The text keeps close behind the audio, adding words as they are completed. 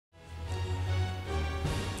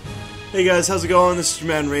Hey guys, how's it going? This is your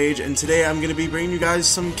man Rage, and today I'm going to be bringing you guys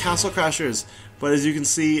some Castle Crashers. But as you can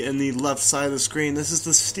see in the left side of the screen, this is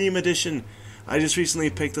the Steam edition. I just recently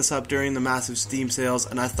picked this up during the massive Steam sales,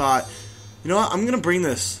 and I thought, you know what, I'm going to bring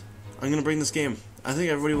this. I'm going to bring this game. I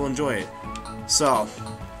think everybody will enjoy it. So,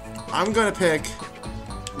 I'm going to pick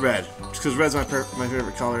red, because red's my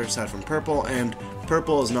favorite color aside from purple, and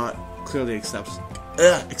purple is not clearly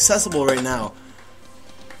accessible right now.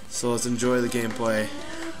 So let's enjoy the gameplay.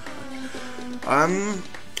 You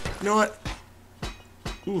know what?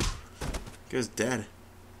 Ooh, guy's dead.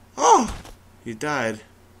 Oh, he died.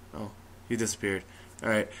 Oh, he disappeared.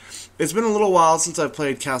 Alright, it's been a little while since I've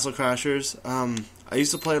played Castle Crashers. I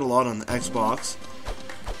used to play it a lot on the Xbox.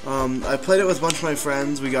 I played it with a bunch of my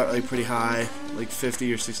friends. We got like pretty high, like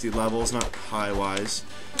 50 or 60 levels, not high-wise.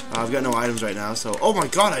 I've got no items right now, so... Oh my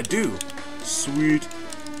god, I do! Sweet.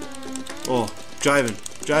 Oh, driving.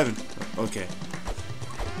 Okay.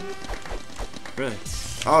 Really?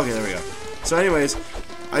 Oh, okay, there we go. So anyways,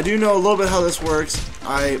 I do know a little bit how this works.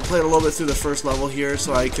 I played a little bit through the first level here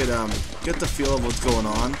so I could get the feel of what's going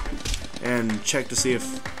on and check to see if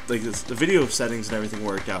like the video settings and everything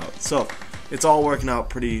worked out. So it's all working out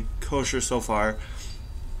pretty kosher so far.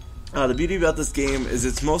 The beauty about this game is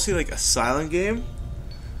it's mostly like a silent game.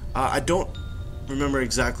 I don't remember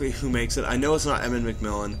exactly who makes it. I know it's not Emmett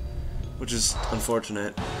McMillan, which is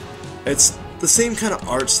unfortunate. It's the same kind of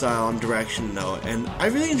art style and direction though, and I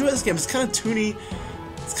really enjoy this game. It's kind of toony,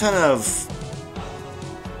 it's kind of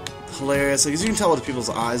hilarious, like, as you can tell with people's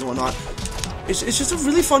eyes and whatnot. It's just a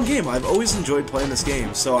really fun game. I've always enjoyed playing this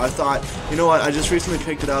game, so I thought, you know what, I just recently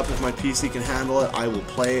picked it up. If my PC can handle it, I will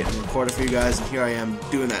play it and record it for you guys, and here I am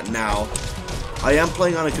doing that now. I am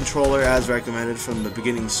playing on a controller as recommended from the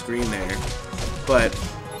beginning screen there, but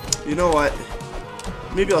you know what,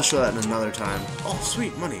 maybe I'll show that in another time. Oh,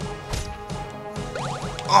 sweet, money.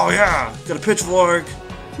 Oh yeah, got a pitchfork.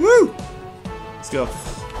 Woo! Let's go.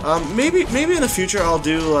 Maybe in the future I'll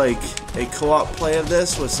do like a co-op play of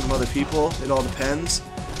this with some other people. It all depends.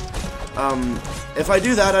 If I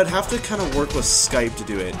do that, I'd have to kind of work with Skype to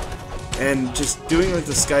do it, and just doing like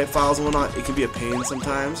the Skype files and whatnot, it can be a pain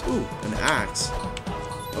sometimes. Ooh, an axe.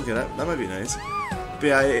 Okay, that might be nice. But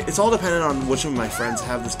yeah, it's all dependent on which of my friends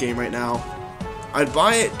have this game right now. I'd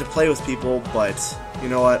buy it to play with people, but you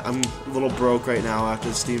know what, I'm a little broke right now after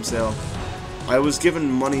the Steam sale. I was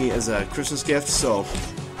given money as a Christmas gift, so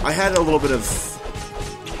I had a little bit of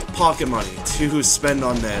pocket money to spend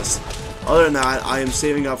on this. Other than that, I am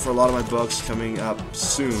saving up for a lot of my books coming up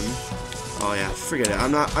soon. Oh yeah, forget it.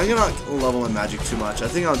 I'm gonna level in magic too much. I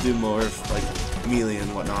think I'll do more of like melee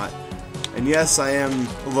and whatnot. And yes, I am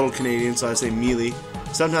a little Canadian, so I say melee.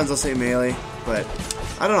 Sometimes I'll say melee, but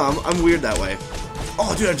I don't know, I'm weird that way.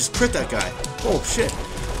 Oh dude, I just crit that guy. Oh shit.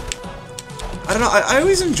 I don't know, I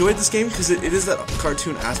always enjoyed this game because it is that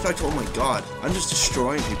cartoon aspect. Oh my god, I'm just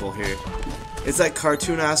destroying people here. It's that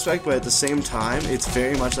cartoon aspect, but at the same time, it's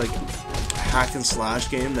very much like a hack and slash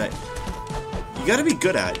game that you gotta be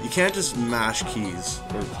good at. You can't just mash keys,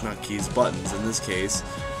 or not keys, buttons in this case.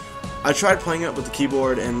 I tried playing it with the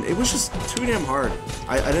keyboard and it was just too damn hard.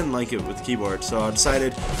 I didn't like it with the keyboard, so I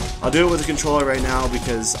decided I'll do it with a controller right now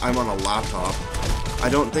because I'm on a laptop. I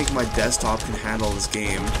don't think my desktop can handle this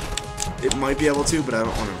game. It might be able to, but I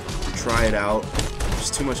don't want to try it out. It's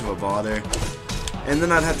too much of a bother. And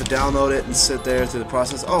then I'd have to download it and sit there through the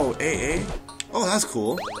process. Oh, AA? Oh, that's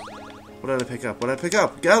cool. What did I pick up? What did I pick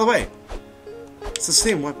up? Get out of the way! It's the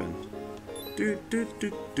same weapon.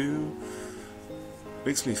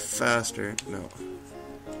 Makes me faster. No.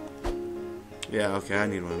 Yeah, okay, I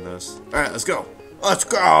need one of those. Alright, let's go! Let's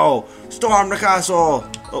go! Storm the castle!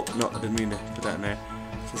 Oh, no, I didn't mean to put that in there.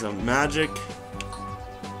 It's a magic...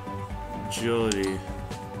 agility.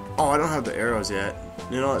 Oh, I don't have the arrows yet.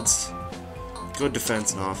 You know, it's good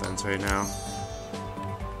defense and offense right now.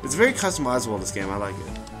 It's very customizable, this game. I like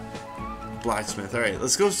it. Blacksmith. Alright,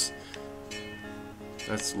 let's go.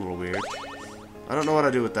 That's a little weird. I don't know what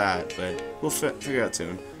I do with that, but we'll figure out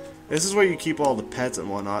soon. This is where you keep all the pets and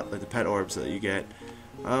whatnot, like the pet orbs that you get.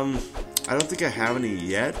 I don't think I have any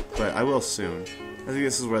yet, but I will soon. I think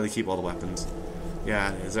this is where they keep all the weapons.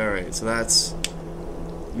 Yeah, it is. Alright, so that's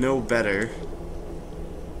no better.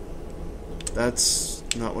 That's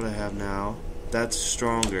not what I have now. That's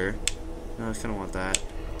stronger. No, I kind of want that.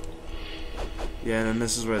 Yeah, and then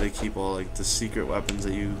this is where they keep all like the secret weapons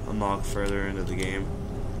that you unlock further into the game.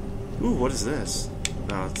 Ooh, what is this?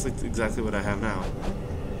 No, it's like exactly what I have now.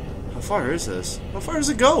 How far is this? How far does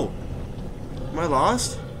it go? Am I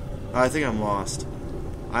lost? I think I'm lost.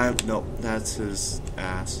 Nope, that's his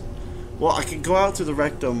ass. Well, I can go out through the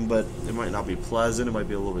rectum, but it might not be pleasant. It might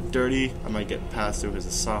be a little bit dirty. I might get passed through his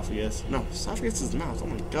esophagus. No, esophagus is his mouth. Oh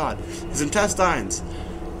my god. His intestines.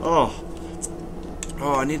 Oh,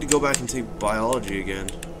 I need to go back and take biology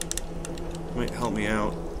again. Might help me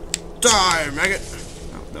out. Die, maggot!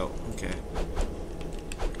 No, okay.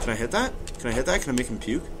 Can I hit that? Can I hit that? Can I make him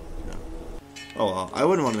puke? No. Oh well, I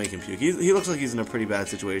wouldn't want to make him puke. He looks like he's in a pretty bad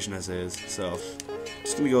situation as is, so...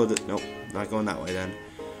 Just gonna go nope, not going that way then.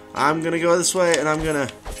 I'm gonna go this way, and I'm gonna...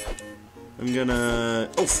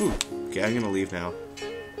 Oh, food! Okay, I'm gonna leave now.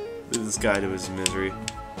 Leave this guy to his misery.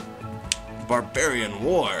 Barbarian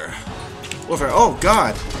War! Warfare, oh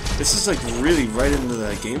god! This is like really right into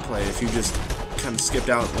the gameplay if you just kind of skipped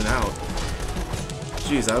out and went out.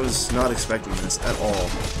 Jeez, I was not expecting this at all.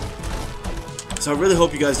 So I really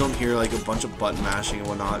hope you guys don't hear like a bunch of button mashing and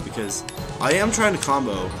whatnot, because I am trying to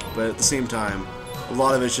combo, but at the same time, a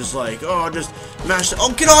lot of it's just like, oh, just mash it.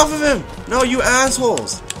 Oh, get off of him! No, you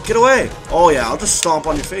assholes! Get away! Oh yeah, I'll just stomp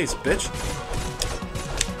on your face, bitch.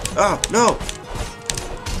 Oh, no!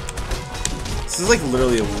 This is like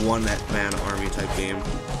literally a one-man army type game.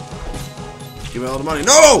 Give me all the money.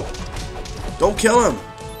 No! Don't kill him!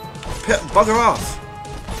 Bugger off!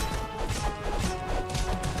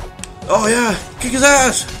 Oh yeah! Kick his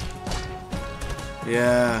ass!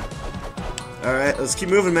 Yeah. Alright, let's keep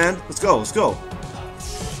moving, man. Let's go, let's go.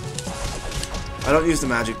 I don't use the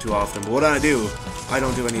magic too often, but what I do, I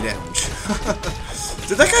don't do any damage.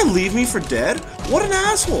 Did that guy leave me for dead? What an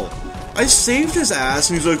asshole! I saved his ass,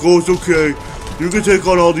 and he's like, oh, it's okay. You can take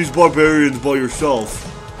on all these barbarians by yourself.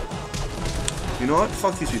 You know what?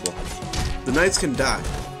 Fuck these people. The knights can die.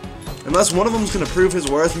 Unless one of them's gonna prove his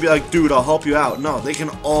worth and be like, dude, I'll help you out. No, they can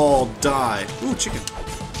all die. Ooh, chicken.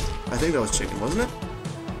 I think that was chicken, wasn't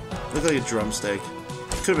it? Looked like a drumstick.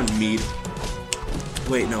 Could have been mead.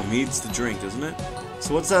 Wait, no, mead's the drink, isn't it?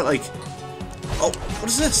 So what's that like? Oh, what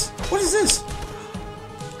is this? What is this?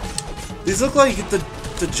 These look like the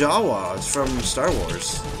Jawas from Star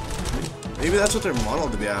Wars. Maybe that's what they're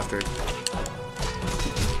modeled to be after.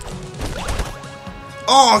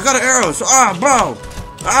 Oh, I got an arrow. So, boom!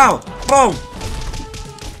 Ow! Boom!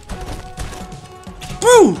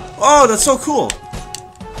 Boo! Oh, that's so cool.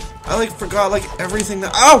 I like forgot like everything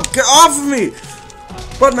that. Ow! Get off of me!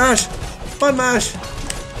 Button mash! Button mash!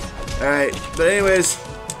 Alright, but anyways,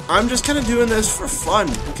 I'm just kind of doing this for fun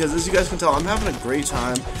because as you guys can tell, I'm having a great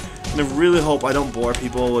time. And I really hope I don't bore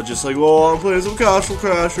people with just like, oh, I'm playing some Casual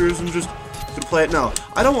Crashers and just gonna play it. No,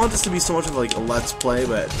 I don't want this to be so much of like a let's play,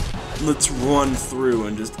 but let's run through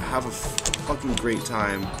and just have a fucking great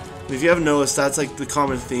time. And if you haven't noticed, that's like the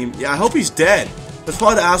common theme. Yeah, I hope he's dead. That's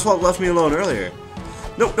probably the asshole that left me alone earlier.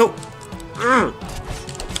 Nope, nope.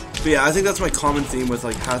 But yeah, I think that's my common theme with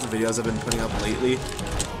like half the videos I've been putting up lately,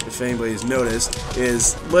 if anybody's noticed,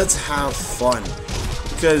 is let's have fun.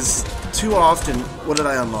 Because too often, what did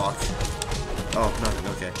I unlock? Oh, nothing,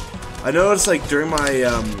 okay. I noticed like during my,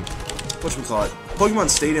 whatchamacallit, Pokemon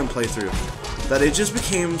Stadium playthrough, that it just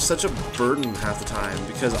became such a burden half the time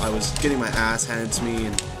because I was getting my ass handed to me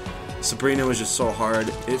and Sabrina was just so hard.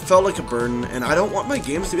 It felt like a burden, and I don't want my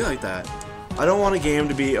games to be like that. I don't want a game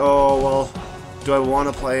to be, oh, well, do I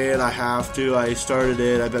want to play it? I have to. I started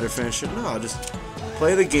it. I better finish it. No, just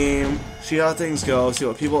play the game, see how things go, see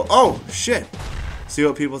what people... Oh, shit! See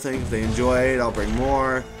what people think. If they enjoy it, I'll bring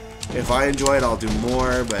more. If I enjoy it, I'll do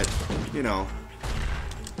more, but, you know...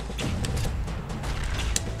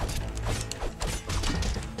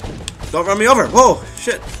 Don't run me over! Whoa!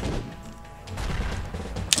 Shit!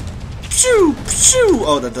 Shoo! Shoo!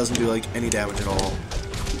 Oh, that doesn't do, like, any damage at all.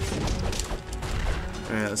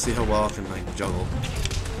 Alright, let's see how well I can, like, juggle.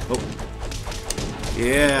 Oh.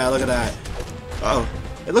 Yeah, look at that. Uh oh.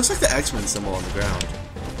 It looks like the X-Men symbol on the ground.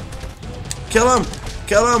 Kill him!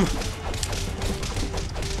 Kill him!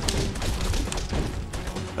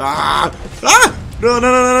 Ah! Ah! No,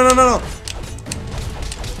 no, no, no, no, no, no!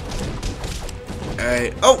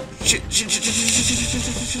 Alright. Oh! Shit, shit, shit, shit, shit, shit, shit,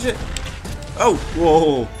 shit, shit, shit. Oh!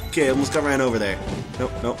 Whoa! Okay, almost got ran over there.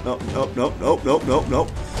 Nope, nope, nope, nope, nope, nope, nope, nope, nope.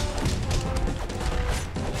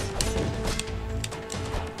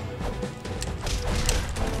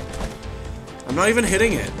 I'm not even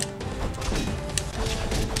hitting it.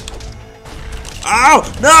 Ow!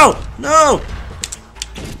 No! No!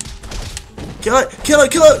 Kill it! Kill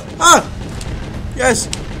it! Kill it! Ah! Yes!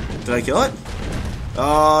 Did I kill it?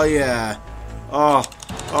 Oh, yeah. Oh.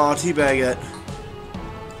 Oh, teabag it.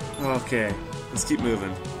 Okay. Let's keep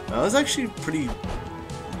moving. That was actually pretty...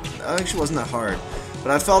 That actually wasn't that hard.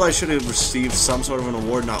 But I felt I should have received some sort of an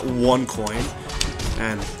award, not one coin.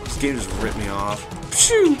 And this game just ripped me off.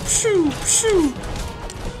 Pshoo! Pshoo! Pshoo!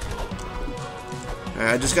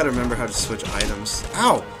 Alright, I just gotta remember how to switch items.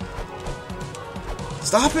 Ow!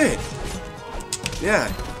 Stop it!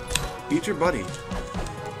 Yeah. Eat your buddy.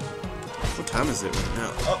 What time is it right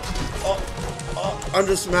now? I'm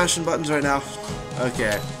just smashing buttons right now.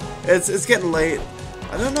 Okay. It's getting late.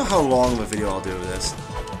 I don't know how long of a video I'll do with this.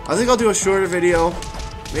 I think I'll do a shorter video.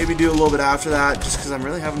 Maybe do a little bit after that, just because I'm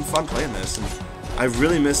really having fun playing this. And I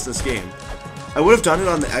really missed this game. I would have done it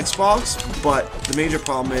on the Xbox, but the major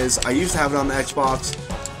problem is I used to have it on the Xbox,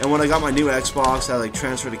 and when I got my new Xbox, I like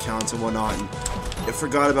transferred accounts and whatnot, and it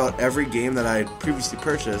forgot about every game that I had previously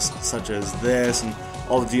purchased, such as this and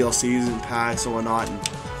all the DLCs and packs and whatnot. And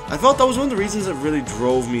I felt that was one of the reasons that really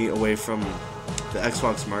drove me away from the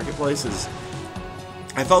Xbox Marketplace. Is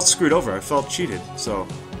I felt screwed over. I felt cheated. So,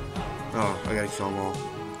 oh, I gotta kill them all.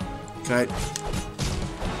 Can I?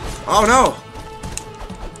 Oh no!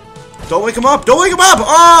 Don't wake him up! Don't wake him up!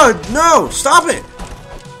 Oh, no! Stop it!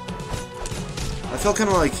 I feel kind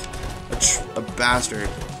of like a bastard.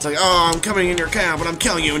 It's like, oh, I'm coming in your camp and I'm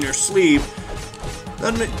killing you in your sleep.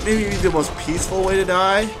 That may be the most peaceful way to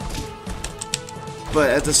die. But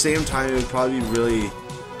at the same time, it would probably be really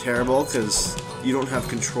terrible because you don't have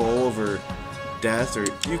control over death, or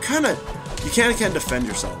you can't defend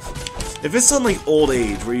yourself. If it's on like old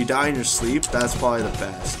age where you die in your sleep, that's probably the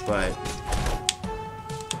best, but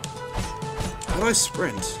how do I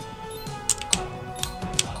sprint?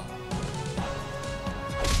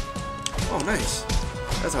 Oh, nice.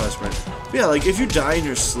 That's how I sprint. But yeah, like if you die in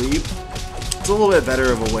your sleep, it's a little bit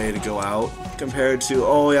better of a way to go out compared to,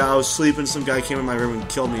 oh yeah, I was sleeping, some guy came in my room and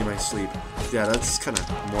killed me in my sleep. Yeah, that's kind of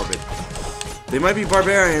morbid. They might be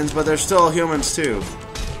barbarians, but they're still humans too,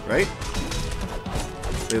 right?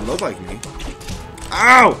 They look like me.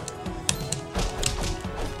 Ow!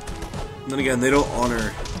 And then again, they don't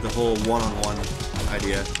honor the whole one-on-one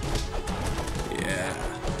idea. Yeah.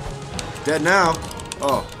 Dead now.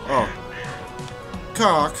 Oh.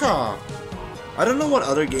 Caw. I don't know what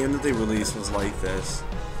other game that they released was like this.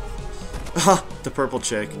 The purple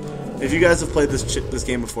chick. If you guys have played this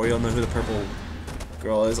game before, you'll know who the purple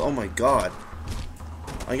girl is. Oh my god.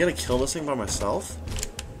 I gotta kill this thing by myself?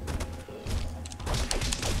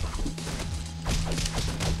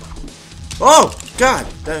 Oh! God!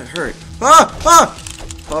 That hurt. Ah!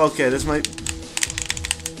 Okay, this might...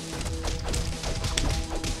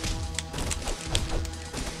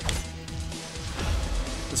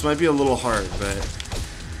 This might be a little hard, but...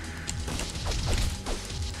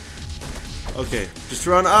 Okay, just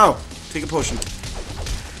run. Ow! Take a potion.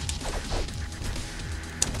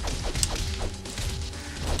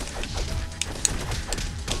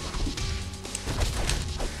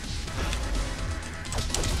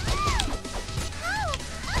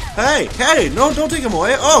 Hey! No, don't take him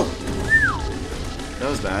away. Oh! That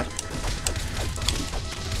was bad.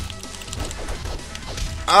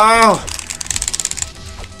 Oh!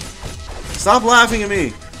 Stop laughing at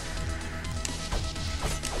me!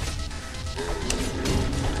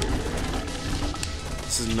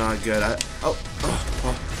 This is not good.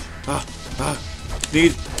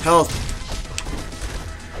 Need health.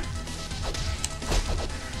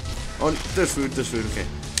 Oh, there's food, okay.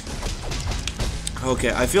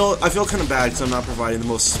 Okay, I feel kind of bad because I'm not providing the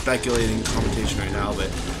most speculating commentation right now,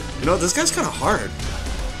 but you know, this guy's kind of hard.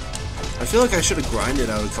 I feel like I should have grinded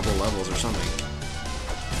out a couple levels or something.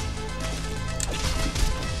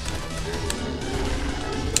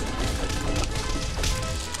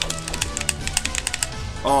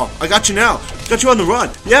 Oh, I got you now. Got you on the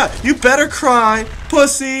run. Yeah, you better cry,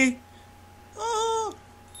 pussy. Oh.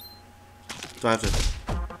 Do I have to?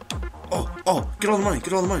 Oh, get all the money.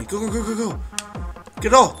 Go.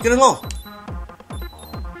 Get it all.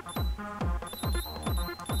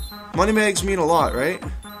 Money mags mean a lot, right?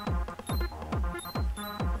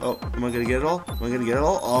 Oh, am I gonna get it all?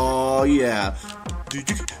 Oh, yeah.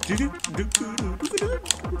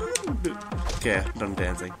 Okay, I'm done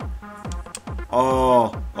dancing.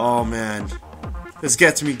 Oh man. This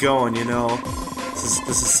gets me going, you know. This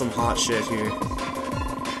is some hot shit here.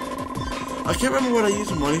 I can't remember what I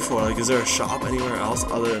used money for. Like, is there a shop anywhere else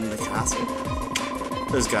other than the castle?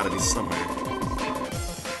 There's gotta be somewhere.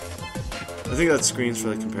 I think that screens for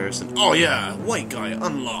the comparison. Oh yeah, white guy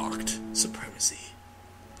unlocked. Supremacy.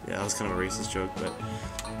 Yeah, that was kind of a racist joke, but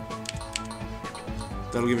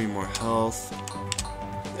that'll give me more health.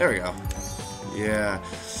 There we go. Yeah.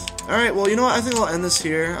 Alright, well, you know what? I think I'll end this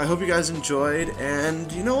here. I hope you guys enjoyed,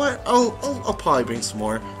 and you know what? I'll probably bring some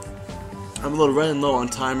more. I'm a little running low on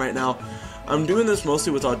time right now. I'm doing this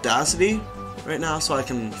mostly with Audacity right now, so I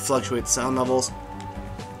can fluctuate the sound levels.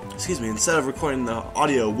 Excuse me, instead of recording the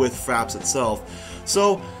audio with Fraps itself.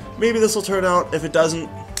 So maybe this will turn out. If it doesn't,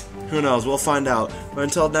 Who knows? We'll find out. But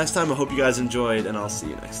until next time, I hope you guys enjoyed, and I'll see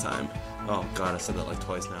you next time. Oh god, I said that like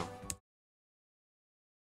twice now.